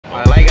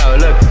I like how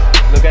it looks.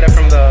 Look at it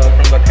from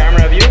the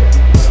camera view.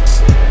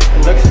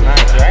 It looks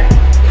nice, right?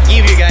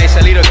 Give you guys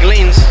a little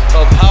glimpse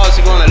of how it's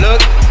gonna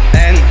look,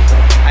 and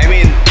I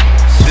mean,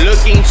 it's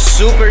looking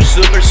super,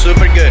 super,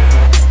 super good.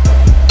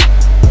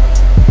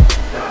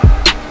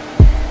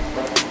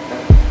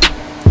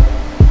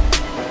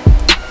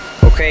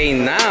 Okay,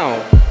 now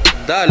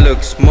that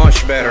looks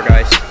much better,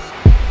 guys.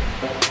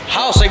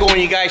 How's it going,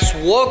 you guys?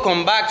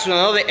 Welcome back to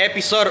another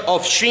episode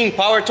of Stream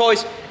Power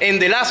Toys. In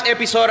the last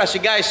episode, as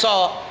you guys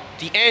saw,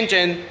 the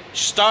engine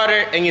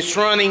started and it's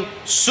running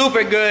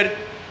super good.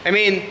 I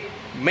mean,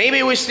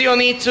 maybe we still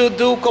need to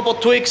do a couple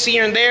tweaks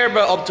here and there,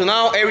 but up to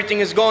now, everything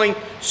is going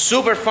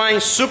super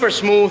fine, super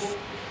smooth.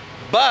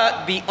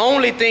 But the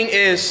only thing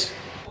is,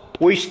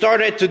 we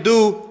started to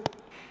do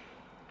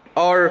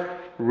our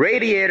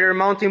radiator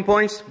mounting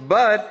points,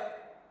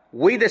 but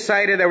we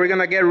decided that we're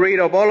gonna get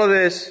rid of all of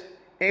this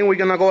and we're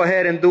gonna go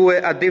ahead and do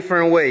it a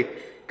different way,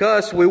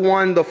 because we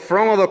want the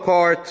front of the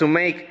car to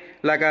make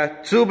like a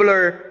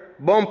tubular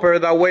bumper.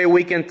 That way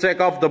we can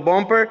take off the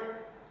bumper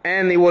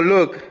and it will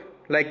look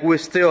like we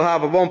still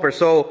have a bumper.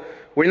 So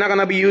we're not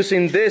gonna be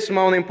using this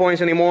mounting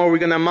points anymore. We're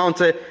gonna mount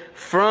it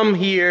from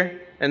here,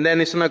 and then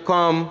it's gonna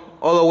come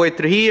all the way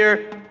through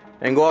here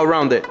and go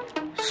around it.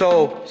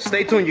 So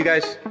stay tuned, you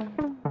guys.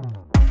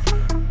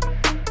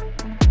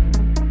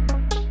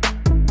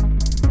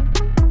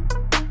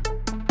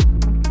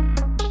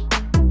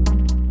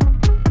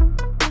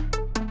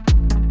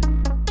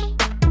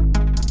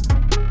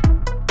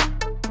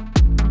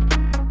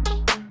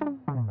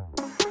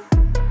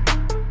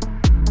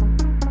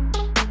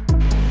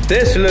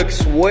 This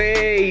looks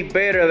way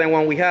better than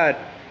what we had.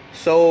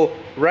 So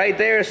right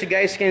there, as you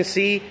guys can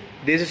see,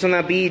 this is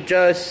gonna be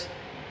just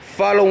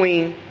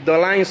following the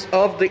lines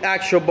of the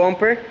actual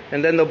bumper,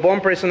 and then the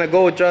bumper is gonna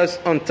go just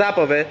on top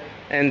of it,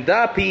 and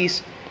that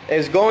piece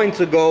is going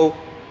to go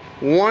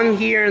one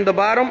here in the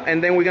bottom,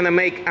 and then we're gonna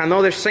make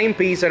another same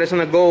piece that is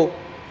gonna go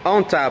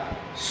on top.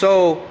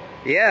 So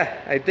yeah,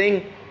 I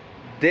think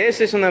this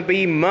is gonna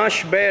be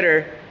much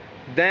better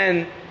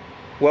than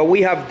what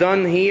we have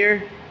done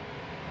here.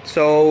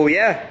 So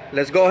yeah,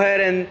 let's go ahead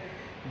and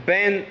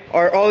bend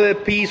our other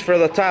piece for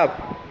the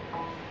top.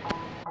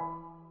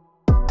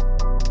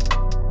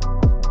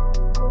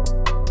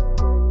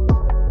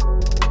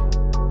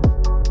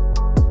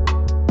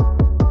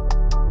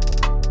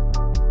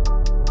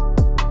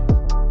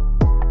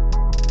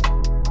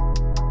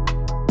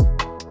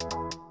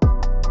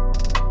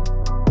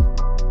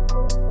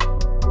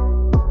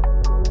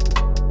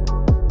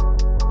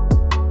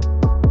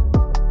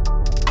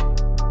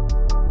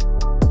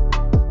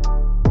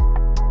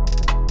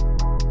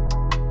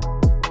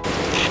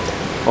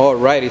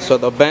 Alrighty, so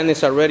the bend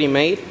is already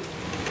made.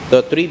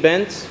 The 3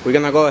 bends, we're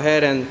gonna go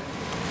ahead and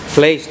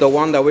place the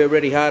one that we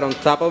already had on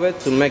top of it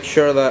to make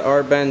sure that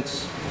our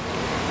bends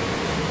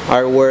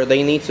are where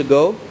they need to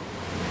go.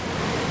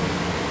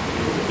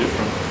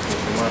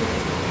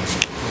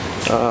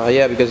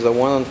 Yeah, because the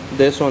one on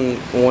this one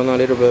went a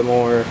little bit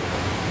more.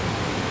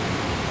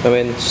 I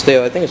mean,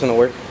 still, I think it's gonna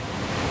work.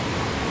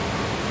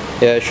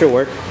 Yeah, it should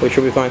work. We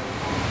should be fine.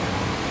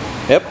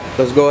 Yep,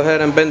 let's go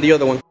ahead and bend the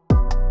other one.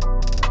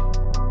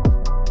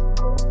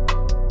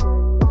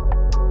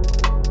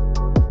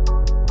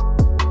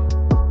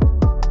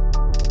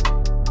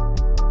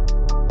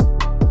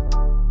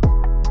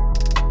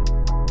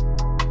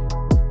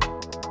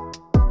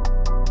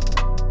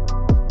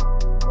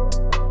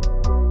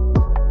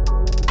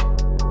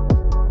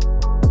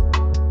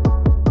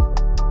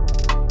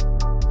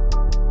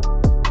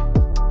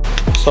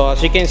 So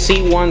as you can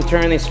see, one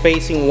turn is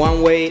facing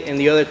one way and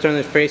the other turn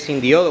is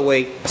facing the other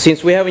way.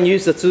 Since we haven't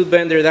used the tooth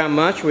bender that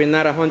much, we're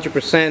not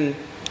 100%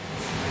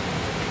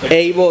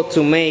 able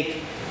to make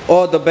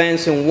all the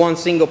bends in one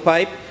single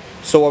pipe.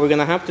 So what we're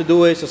gonna have to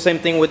do is the same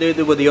thing we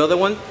did with the other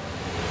one,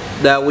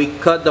 that we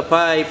cut the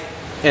pipe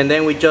and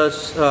then we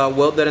just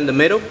weld it in the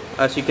middle,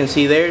 as you can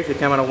see there, if the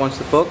camera wants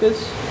to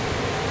focus.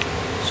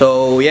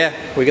 So yeah,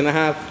 we're gonna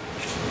have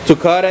to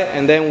cut it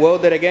and then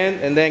weld it again,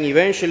 and then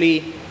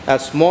eventually,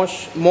 as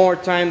much more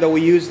time that we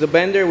use the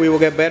bender, we will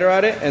get better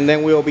at it, and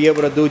then we will be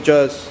able to do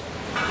just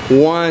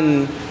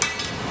one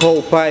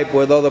whole pipe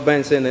with all the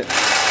bends in it.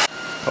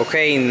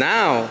 Okay,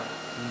 now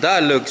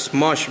that looks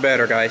much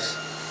better, guys.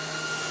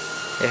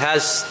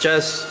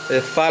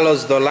 It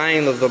follows the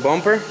line of the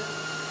bumper.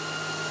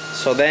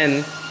 So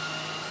then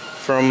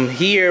from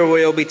here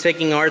we'll be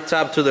taking our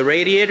top to the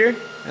radiator,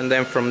 and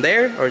then from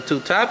there our 2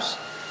 tops,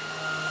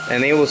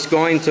 and it was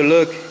going to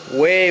look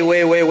way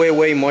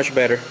much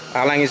better.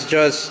 Alan is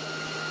just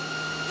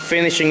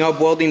finishing up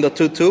welding the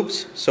 2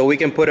 tubes so we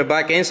can put it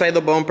back inside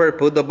the bumper,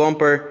 put the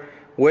bumper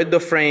with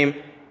the frame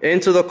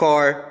into the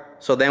car,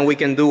 so then we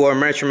can do our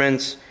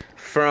measurements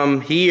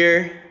from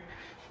here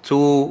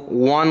to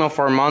one of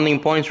our mounting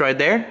points right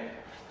there.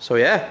 So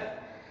yeah,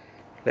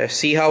 let's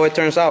see how it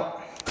turns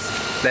out.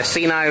 Let's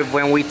see now if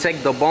when we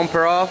take the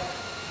bumper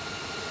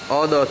off,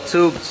 all the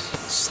tubes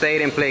stayed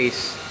in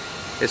place.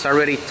 It's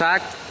already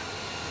tacked.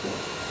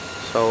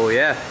 So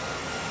yeah,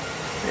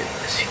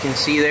 As you can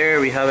see there,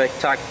 we have a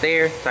tack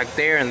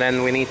there, and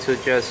then we need to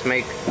just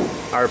make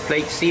our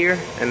plates here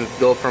and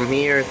go from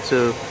here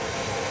to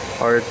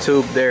our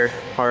tube there,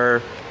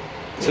 our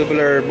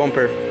tubular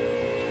bumper.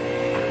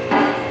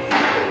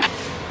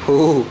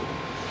 Ooh,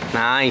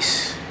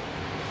 nice.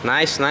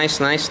 Nice.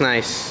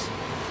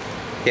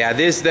 Yeah,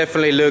 this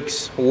definitely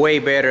looks way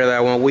better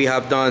than when we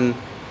have done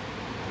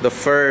the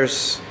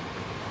first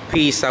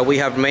piece that we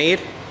have made.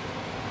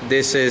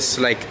 This is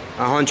like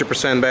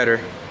 100% better.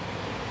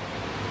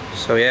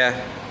 So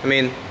yeah, I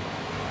mean,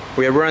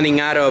 we are running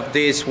out of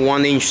this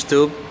 1-inch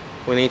tube.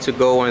 We need to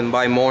go and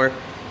buy more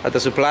at the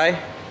supply.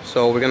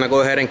 So we're gonna go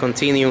ahead and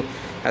continue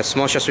as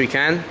much as we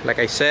can. Like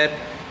I said,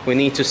 we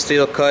need to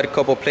still cut a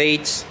couple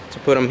plates to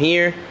put them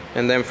here,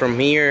 and then from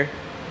here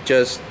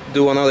just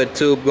do another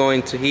tube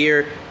going to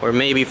here, or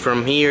maybe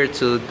from here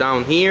to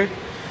down here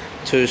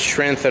to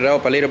strengthen it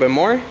up a little bit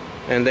more.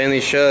 And then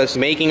it's just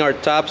making our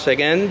tops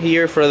again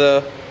here for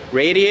the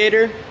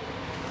radiator,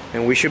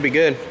 and we should be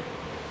good.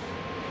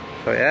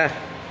 So yeah,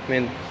 I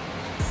mean,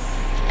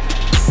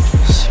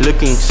 it's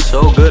looking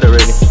so good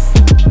already.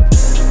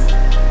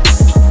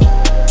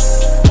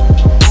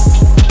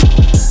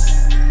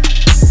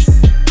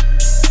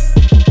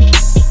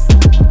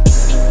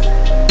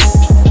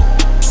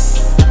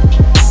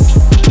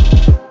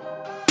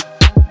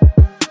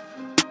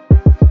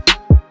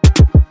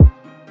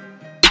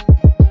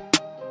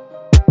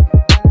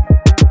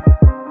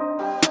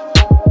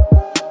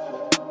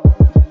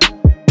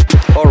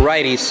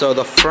 Alrighty, so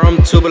the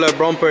front tubular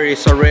bumper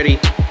is already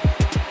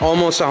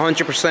almost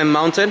 100%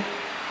 mounted.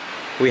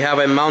 We have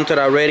it mounted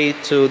already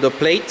to the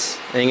plates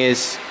and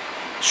it's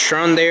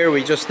strung there.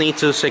 We just need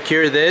to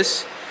secure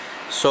this.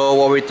 So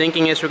what we're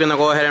thinking is we're gonna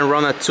go ahead and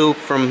run a tube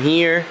from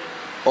here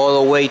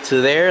all the way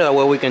to there. That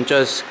way we can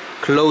just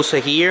close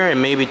it here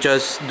and maybe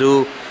just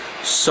do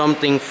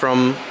something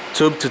from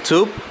tube to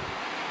tube.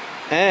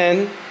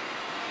 And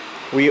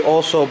we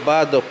also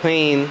bought the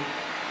paint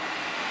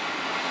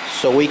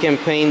so we can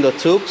paint the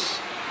tubes,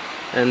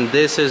 and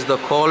this is the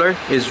color.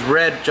 It's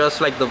red just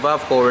like the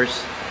valve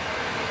covers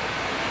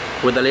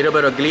with a little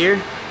bit of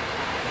glare.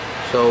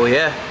 So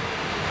yeah,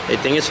 I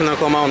think it's gonna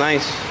come out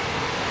nice.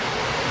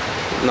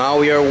 Now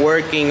we are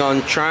working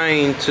on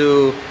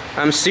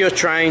I'm still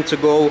trying to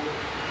go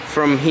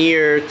from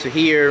here to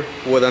here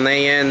with an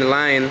AN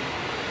line.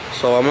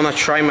 So I'm gonna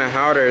try my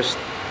hardest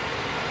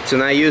to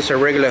not use a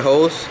regular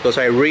hose, because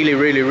I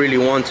really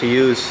want to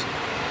use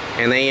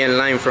an AN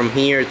line from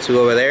here to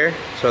over there.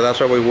 So that's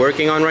what we're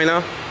working on right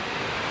now.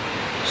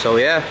 So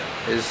yeah,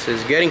 it's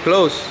getting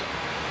close.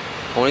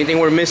 Only thing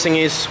we're missing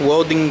is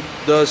welding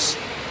those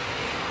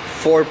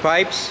 4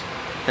 pipes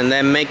and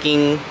then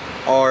making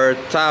our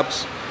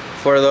tops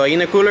for the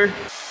intercooler.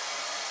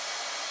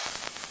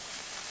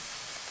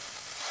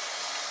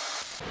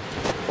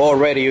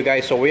 Alrighty you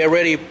guys, so we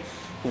already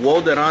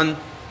welded on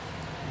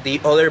the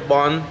other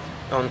bond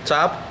on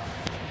top.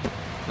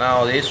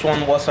 Now this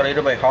one was a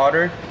little bit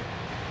harder.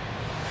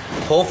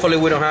 Hopefully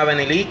we don't have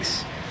any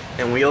leaks.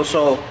 And we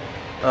also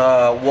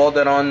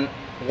welded on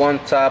one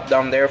top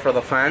down there for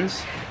the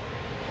fans.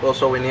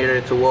 Also we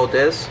needed to weld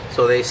this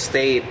so they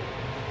stayed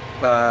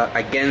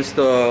against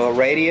the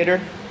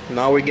radiator.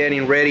 Now we're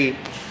getting ready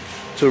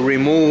to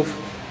remove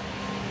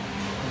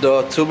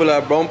the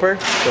tubular bumper,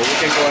 so we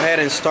can go ahead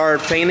and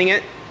start painting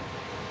it,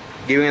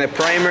 giving it a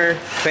primer,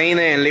 paint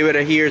it, and leave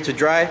it here to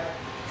dry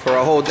for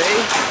a whole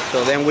day.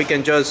 So then we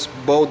can just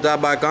bolt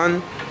that back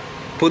on,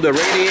 put the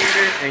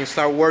radiator, and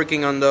start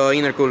working on the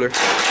intercooler.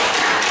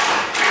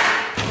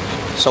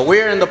 So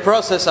we're in the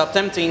process of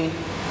attempting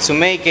to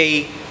make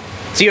a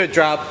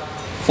teardrop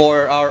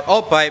for our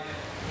up pipe,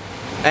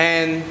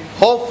 and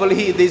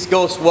hopefully this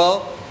goes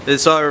well.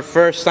 It's our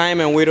first time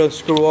and we don't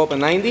screw up a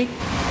 90.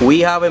 We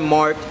have it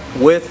marked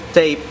with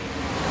tape,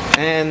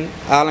 and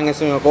Alan is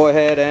going to go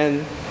ahead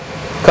and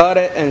cut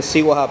it and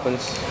see what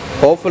happens.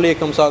 Hopefully it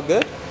comes out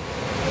good.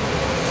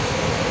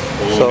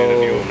 We'll need a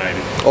new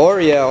 90.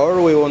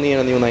 Or we will need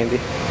a new 90.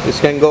 This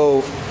can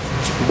go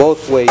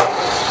both ways.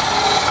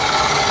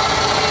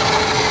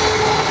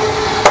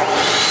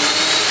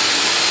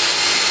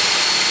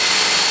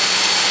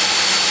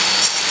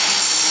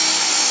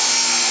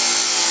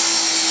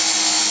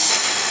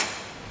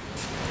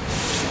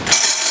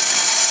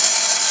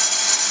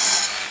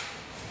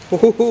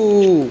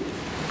 Woohoo!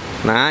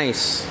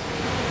 Nice.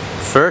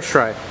 First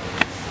try.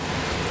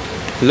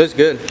 Looks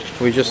good.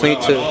 We just need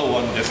to. Another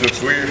one. This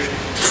looks weird.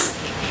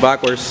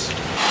 Backwards.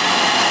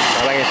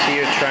 All I can see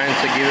you trying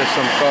to give it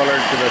some color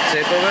to the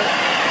tip of it,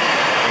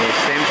 and it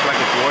seems like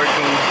it's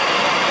working.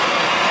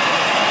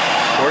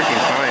 It's working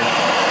fine.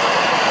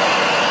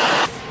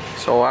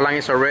 So Alan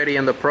is already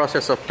in the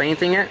process of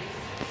painting it.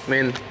 I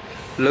mean,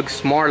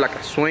 looks more like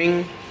a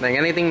swing than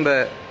anything,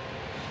 but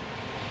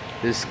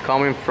it's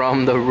coming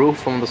from the roof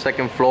from the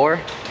second floor,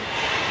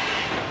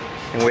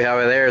 and we have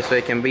it there so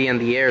it can be in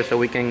the air so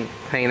we can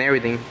paint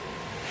everything.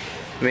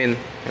 I mean,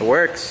 it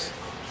works.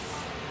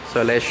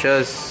 So let's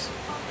just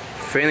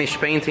finish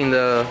painting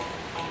the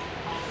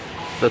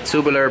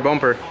tubular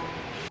bumper.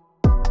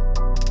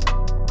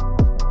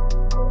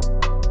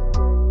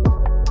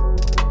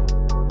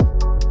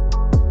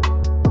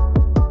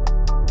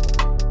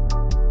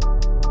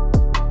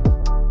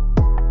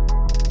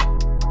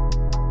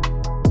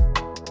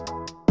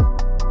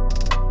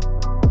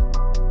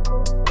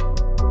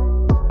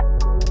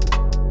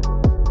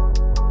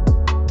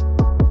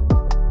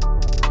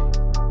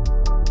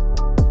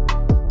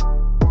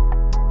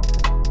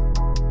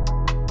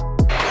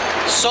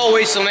 It's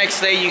always the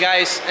next day, you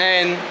guys,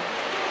 and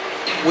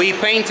we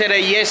painted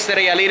it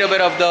yesterday a little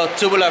bit of the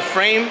tubular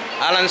frame.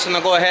 Alan's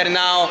gonna go ahead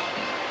now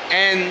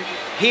and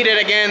heat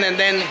it again, and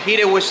then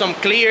heat it with some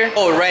clear.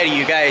 Alrighty,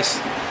 you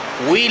guys,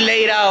 we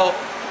laid out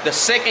the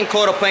second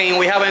coat of paint.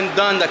 We haven't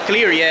done the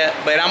clear yet,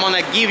 but I'm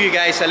gonna give you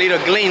guys a little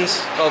glimpse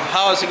of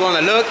how it's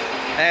gonna look.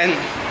 And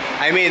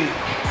I mean,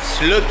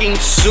 it's looking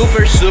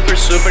super, super,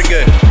 super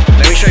good.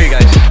 Let me show you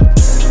guys.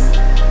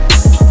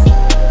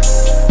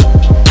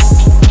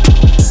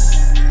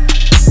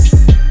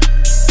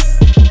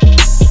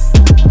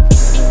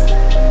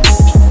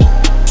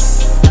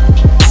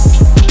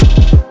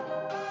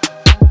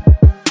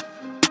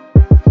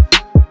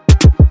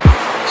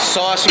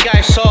 So as you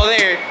guys saw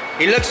there,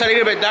 it looks a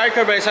little bit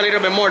darker, but it's a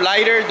little bit more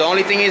lighter. The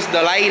only thing is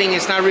the lighting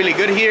is not really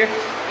good here,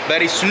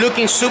 but it's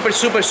looking super,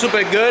 super,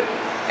 super good.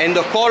 And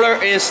the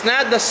color is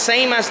not the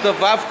same as the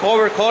valve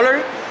cover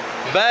color,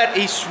 but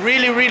it's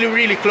really, really,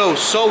 really close.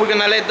 So we're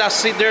gonna let that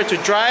sit there to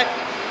dry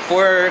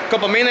for a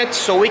couple minutes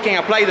so we can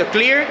apply the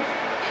clear.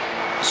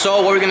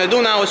 So what we're gonna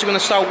do now is we're gonna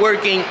start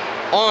working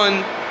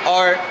on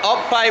our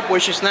up pipe,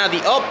 which is not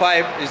the up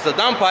pipe, it's the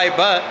down pipe,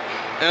 but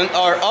and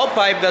our up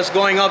pipe that's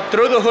going up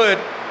through the hood.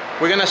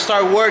 We're gonna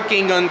start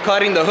working on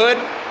cutting the hood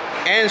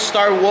and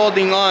start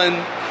welding on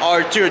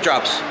our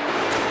teardrops.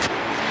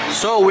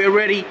 So we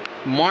already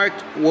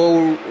marked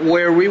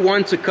where we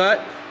want to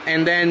cut,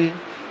 and then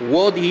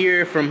weld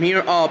here from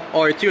here up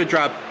our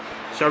teardrop.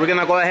 So we're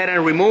gonna go ahead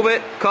and remove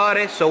it, cut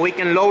it so we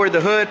can lower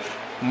the hood,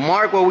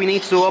 mark where we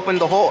need to open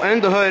the hole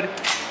in the hood,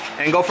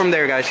 and go from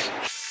there, guys.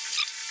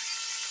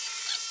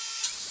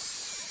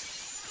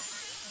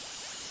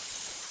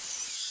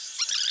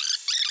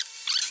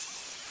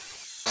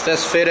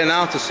 Let's fit it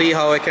out to see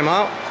how it came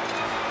out.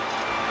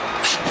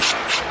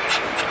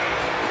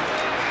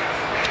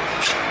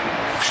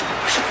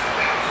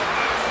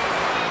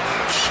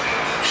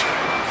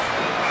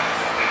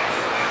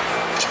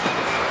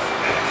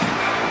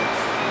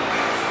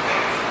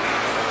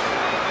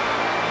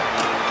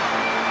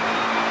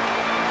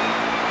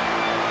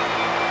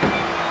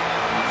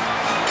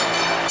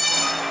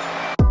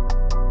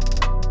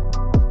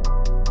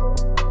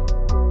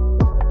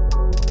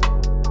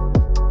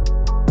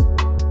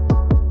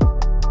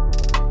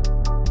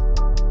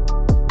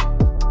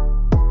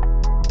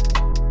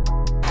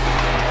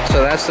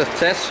 So that's the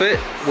test fit.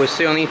 We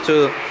still need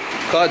to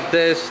cut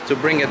this to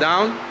bring it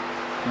down,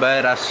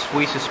 but as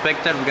we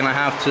suspected, we're gonna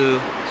have to,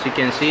 as you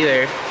can see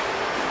there,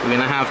 we're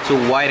gonna have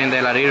to widen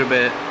it a little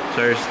bit.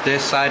 So there's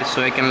this side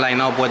so it can line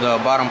up with the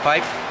bottom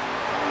pipe.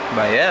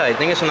 But yeah, I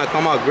think it's gonna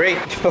come out great.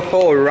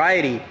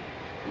 Alrighty,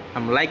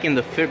 I'm liking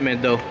the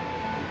fitment though.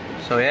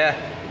 So yeah,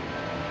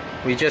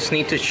 we just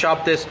need to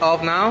chop this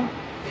off now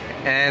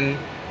and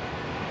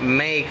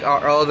make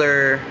our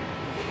other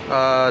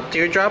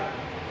teardrop.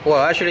 Well,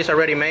 actually it's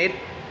already made.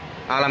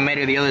 Alan made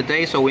it the other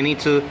day, so we need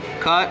to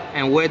cut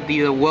and weld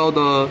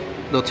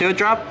the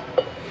teardrop.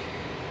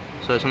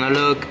 So it's gonna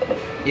look,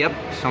 yep,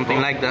 something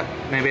like that.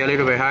 Maybe a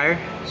little bit higher,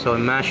 so it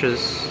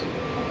matches.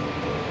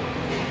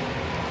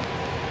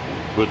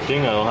 Good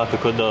thing I don't have to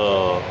cut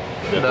the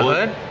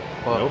hood.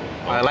 Well, nope.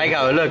 I like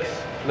how it looks.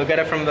 Look at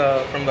it from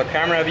the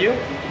camera view.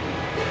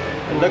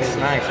 It looks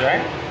nice,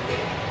 right?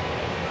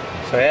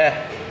 So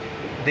yeah.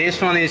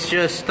 This one is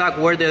just stock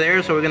welded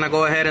there, so we're gonna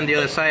go ahead on the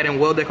other side and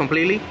weld it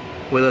completely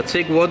with a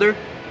TIG welder,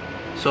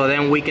 so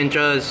then we can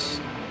just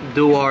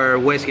do our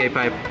wastegate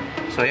pipe.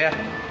 So yeah,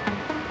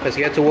 let's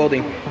get to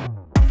welding.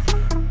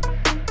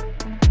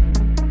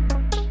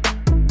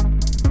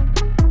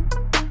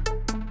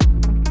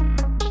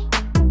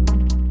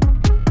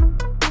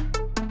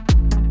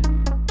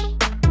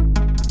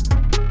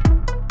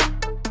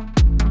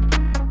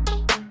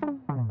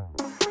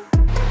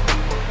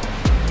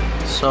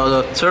 So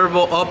the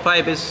turbo up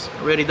pipe is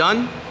already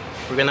done.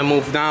 We're gonna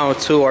move now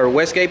to our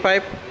wastegate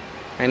pipe.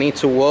 I need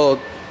to weld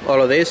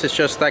all of this. It's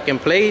just stuck in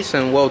place,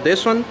 and weld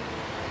this one,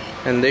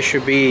 and it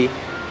should be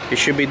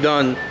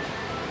done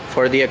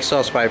for the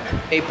exhaust pipe.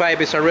 A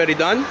pipe is already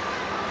done,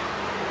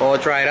 all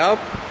dried up.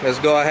 Let's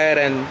go ahead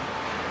and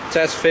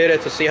test fit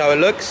it to see how it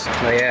looks.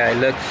 But yeah, it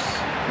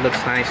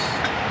looks nice.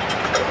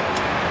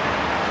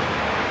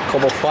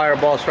 Couple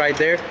fireballs right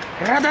there.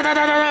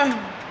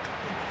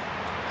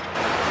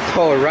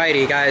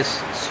 Alrighty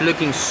guys, it's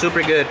looking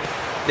super good.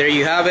 There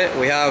you have it.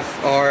 We have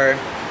our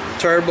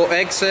turbo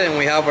exit and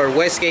we have our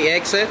wastegate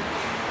exit.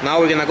 Now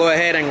we're gonna go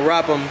ahead and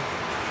wrap them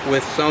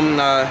with some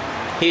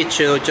heat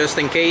shield just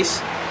in case.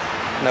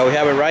 Now we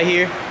have it right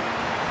here.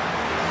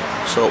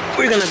 So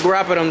we're gonna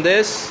grab it on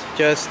this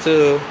just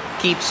to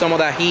keep some of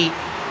that heat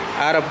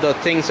out of the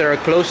things that are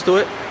close to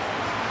it,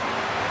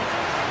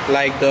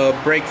 like the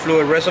brake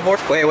fluid reservoir.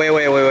 Wait,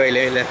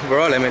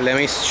 bro, let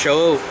me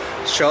show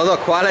the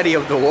quality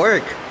of the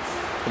work.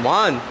 Come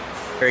on,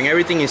 and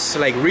everything is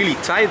like really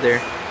tight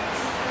there.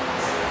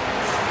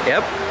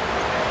 Yep,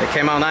 it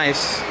came out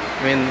nice.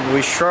 I mean,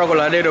 we struggled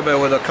a little bit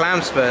with the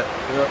clamps, but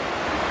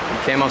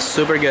it came out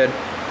super good.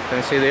 Can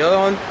you see the other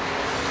one?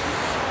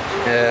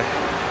 Yeah.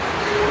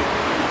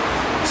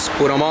 Let's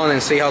put them on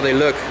and see how they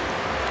look.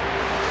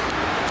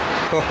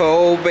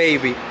 Oh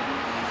baby.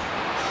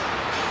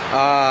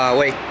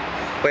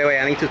 Wait,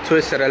 I need to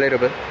twist it a little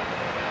bit.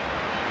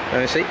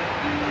 Let me see.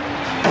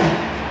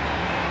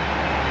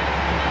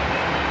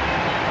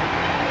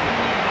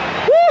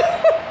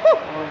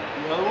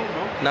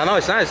 No,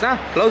 it's not.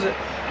 Close it.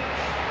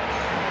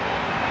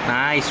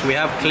 Nice, we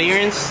have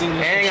clearance and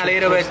a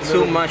little bit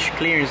too much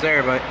clearance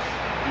there, but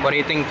what do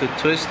you think to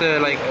twist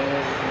it like?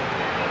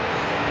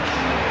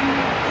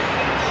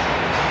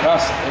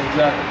 That's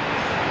exactly.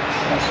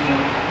 That's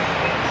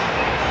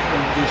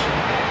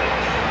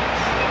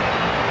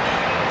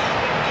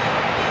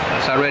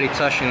It's already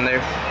touching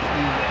there.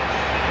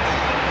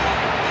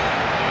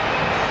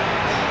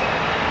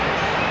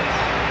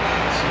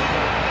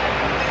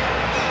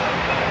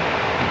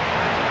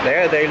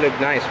 There, they look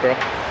nice, bro.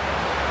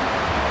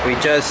 We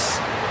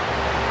just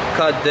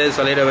cut this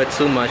a little bit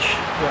too much.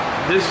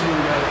 Yeah, this is what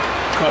we gotta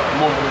cut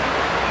more.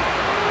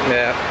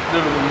 Yeah. A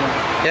little bit more.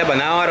 Yeah, but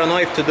now I don't know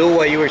if to do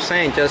what you were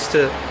saying, just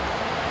to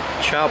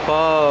chop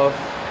off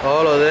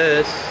all of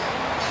this.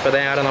 But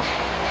then I don't know.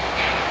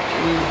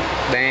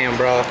 Damn,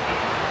 bro.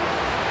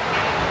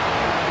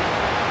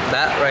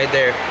 That right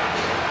there.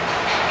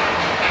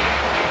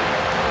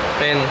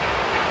 And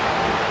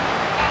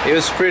it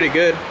was pretty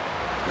good.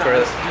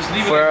 Just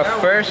leave it for like a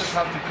that, first, we just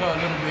have to cut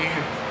a little bit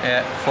here.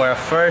 yeah, for a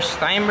first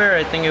timer,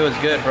 I think it was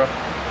good, bro.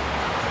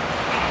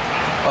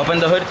 Open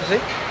the hood to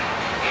see.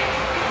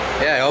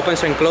 Yeah, it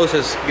opens and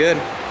closes good.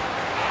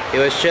 It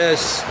was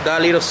just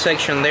that little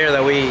section there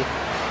that we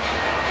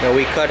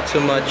cut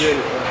too much.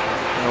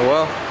 Oh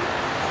well,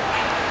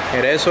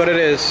 it is what it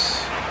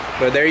is.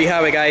 But there you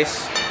have it,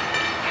 guys.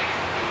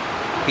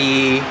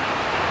 The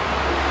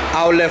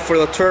outlet for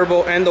the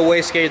turbo and the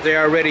wastegate, they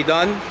are already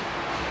done.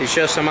 It's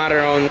just a matter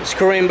of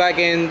screwing back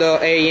in the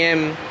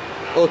AM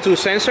O2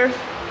 sensor.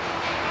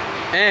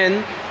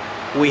 And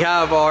we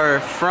have our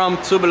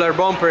front tubular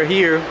bumper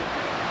here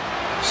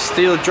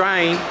still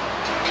drying.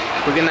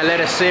 We're gonna let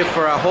it sit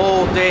for a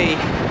whole day,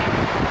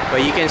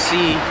 but you can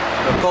see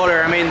the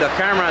color. I mean, the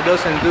camera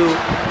doesn't do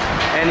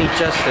any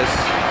justice.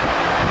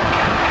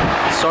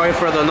 Sorry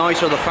for the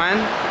noise of the fan.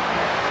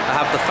 I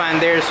have the fan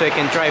there so it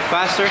can dry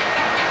faster.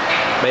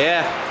 But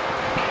yeah,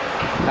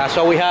 that's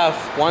what we have.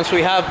 Once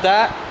we have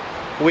that,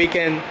 we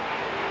can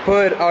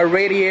put our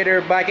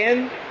radiator back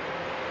in,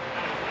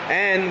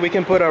 and we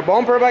can put our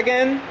bumper back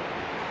in,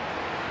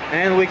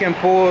 and we can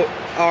put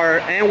our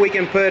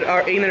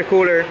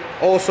intercooler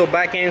also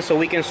back in, so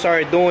we can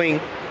start doing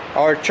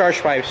our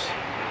charge pipes.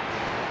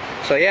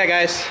 So yeah,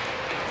 guys,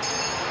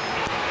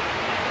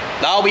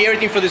 that'll be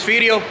everything for this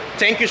video.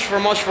 Thank you so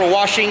much for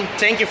watching.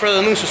 Thank you for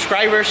the new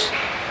subscribers.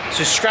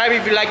 Subscribe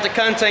if you like the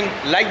content,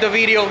 like the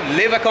video,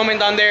 leave a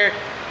comment down there,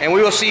 and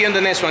we will see you in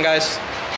the next one, guys.